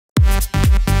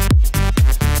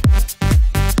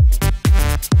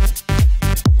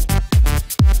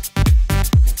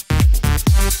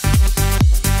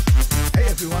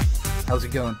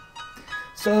it going?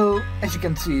 So, as you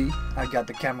can see, I got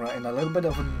the camera in a little bit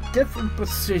of a different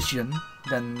position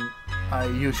than I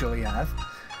usually have.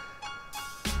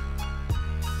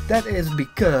 That is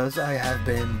because I have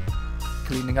been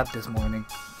cleaning up this morning.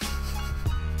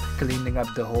 Cleaning up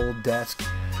the whole desk,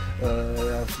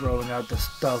 throwing out the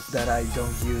stuff that I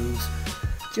don't use.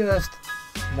 Just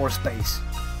more space.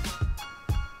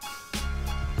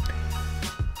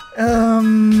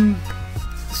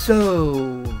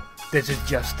 So this is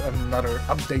just another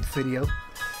update video.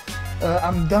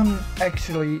 I'm done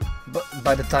actually, but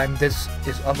by the time this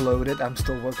is uploaded, I'm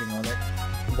still working on it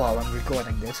while I'm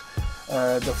recording this.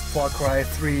 The Far Cry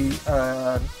 3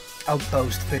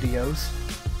 Outpost videos.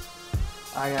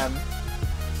 I am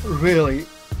really,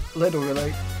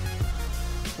 literally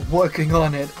working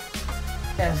on it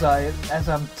as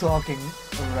I'm talking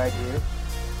right here.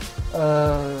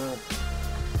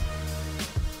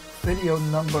 Video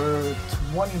number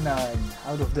 29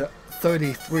 out of the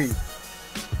 33.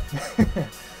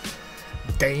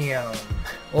 Damn,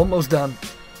 almost done.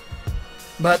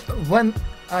 But when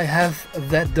I have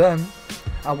that done,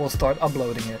 I will start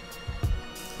uploading it.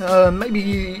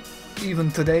 Maybe even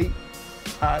today,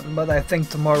 but I think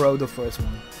tomorrow the first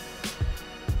one.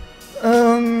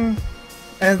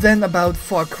 And then about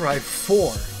Far Cry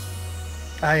 4,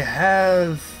 I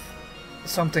have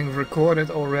something recorded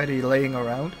already laying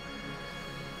around.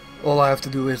 All I have to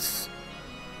do is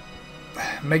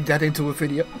make that into a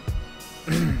video.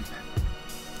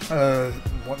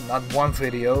 Not one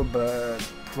video, but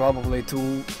probably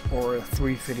 2 or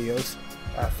 3 videos.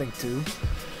 I think 2.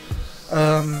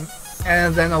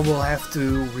 And then I will have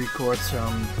to record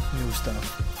some new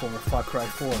stuff for Far Cry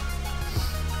 4.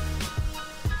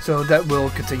 So that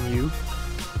will continue.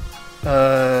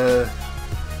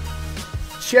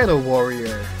 Shadow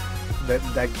Warrior,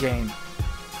 that game.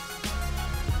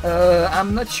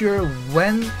 I'm not sure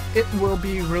when it will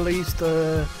be released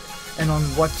and on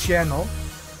what channel.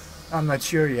 I'm not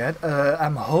sure yet.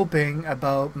 I'm hoping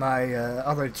about my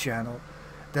other channel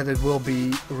that it will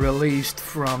be released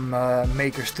from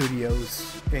Maker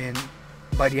Studios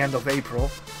by the end of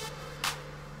April.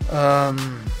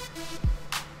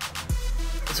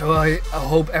 So I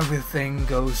hope everything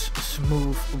goes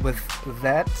smooth with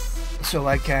that, so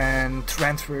I can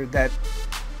transfer that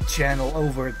channel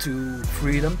over to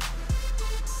Freedom,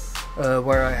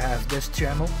 where I have this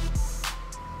channel.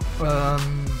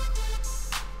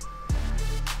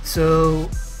 So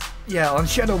yeah, on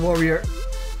Shadow Warrior,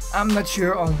 I'm not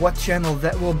sure on what channel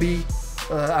that will be.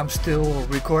 I'm still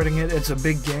recording it. It's a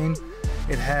big game.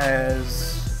 It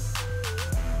has,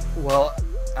 well,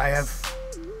 I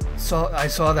saw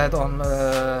that on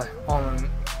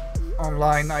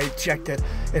online. I checked it.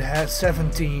 It has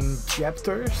 17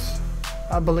 chapters,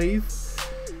 I believe,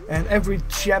 and every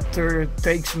chapter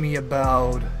takes me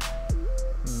about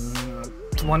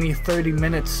 20-30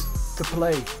 minutes to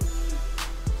play,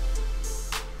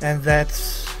 and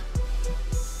that's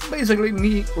basically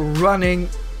me running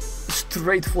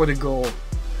straight for the goal.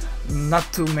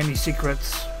 Not too many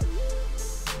secrets,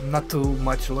 not too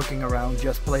much looking around,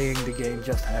 just playing the game,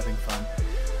 just having fun.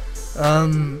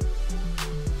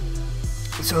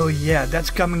 So yeah, that's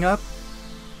coming up,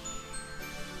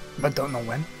 but don't know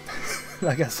when.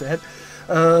 Like I said,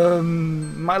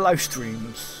 my live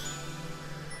streams.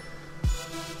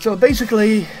 So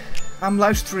basically, I'm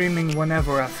live streaming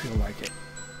whenever I feel like it.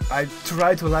 I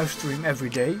try to live stream every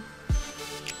day.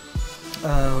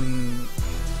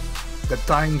 The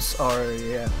times are,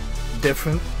 yeah,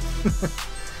 different.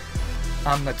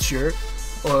 I'm not sure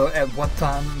at what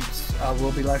times I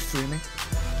will be live streaming.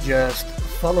 Just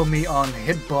follow me on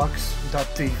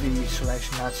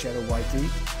hitbox.tv/NightShadowYT.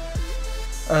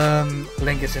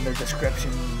 Link is in the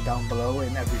description down below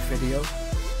in every video.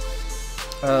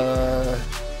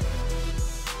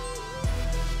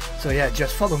 So yeah,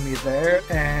 just follow me there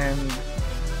and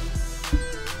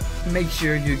make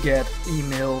sure you get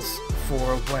emails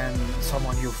for when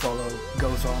someone you follow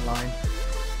goes online,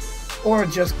 or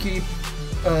just keep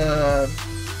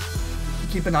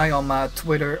an eye on my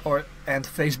Twitter and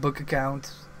Facebook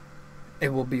account.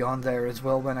 It will be on there as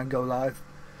well when I go live.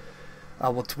 I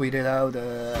will tweet it out,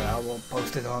 I will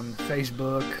post it on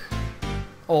Facebook.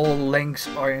 All links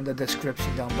are in the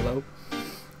description down below.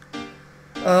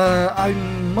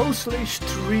 I'm mostly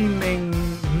streaming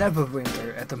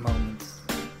Neverwinter at the moment,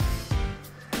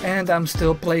 and I'm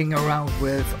still playing around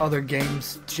with other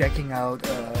games, checking out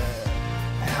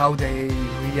how they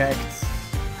react,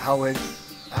 how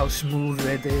smooth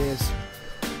it is,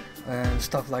 and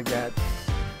stuff like that.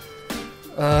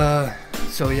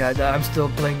 So yeah, I'm still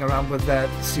playing around with that,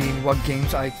 seeing what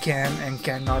games I can and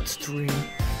cannot stream.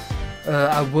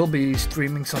 I will be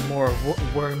streaming some more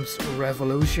Worms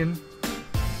Revolution.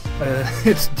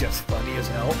 It's just funny as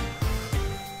hell.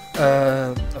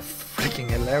 Freaking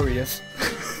hilarious.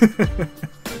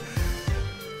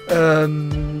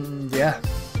 Yeah.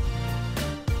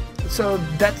 So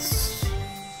that's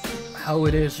how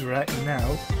it is right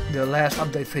now. The last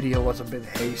update video was a bit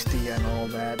hasty and all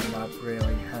that, not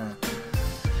really, huh?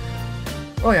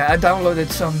 Oh yeah, I downloaded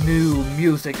some new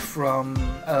music from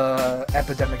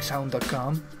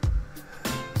epidemicsound.com.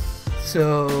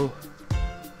 So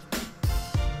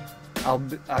I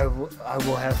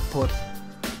will have put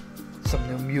some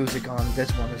new music on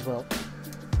this one as well.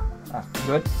 Ah,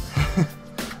 good.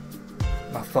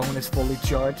 My phone is fully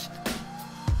charged.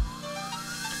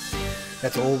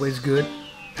 That's always good.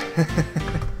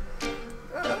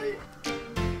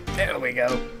 There we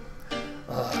go.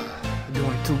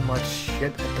 Doing too much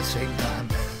shit at the same time.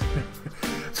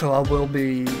 So I will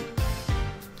be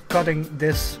cutting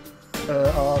this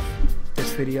off,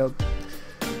 this video.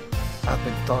 I've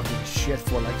been talking shit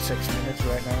for like 6 minutes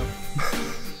right now.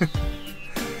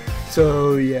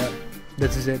 So yeah,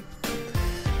 this is it.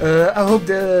 I hope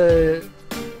that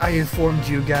I informed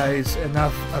you guys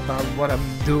enough about what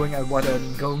I'm doing and what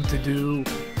I'm going to do,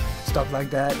 stuff like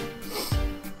that.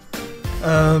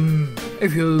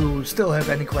 If you still have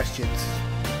any questions,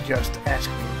 just ask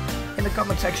me in the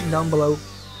comment section down below.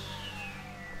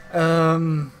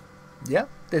 Yeah,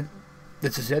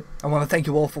 this is it. I want to thank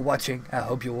you all for watching. I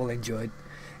hope you all enjoyed,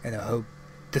 and I hope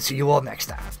to see you all next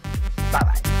time. Bye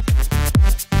bye.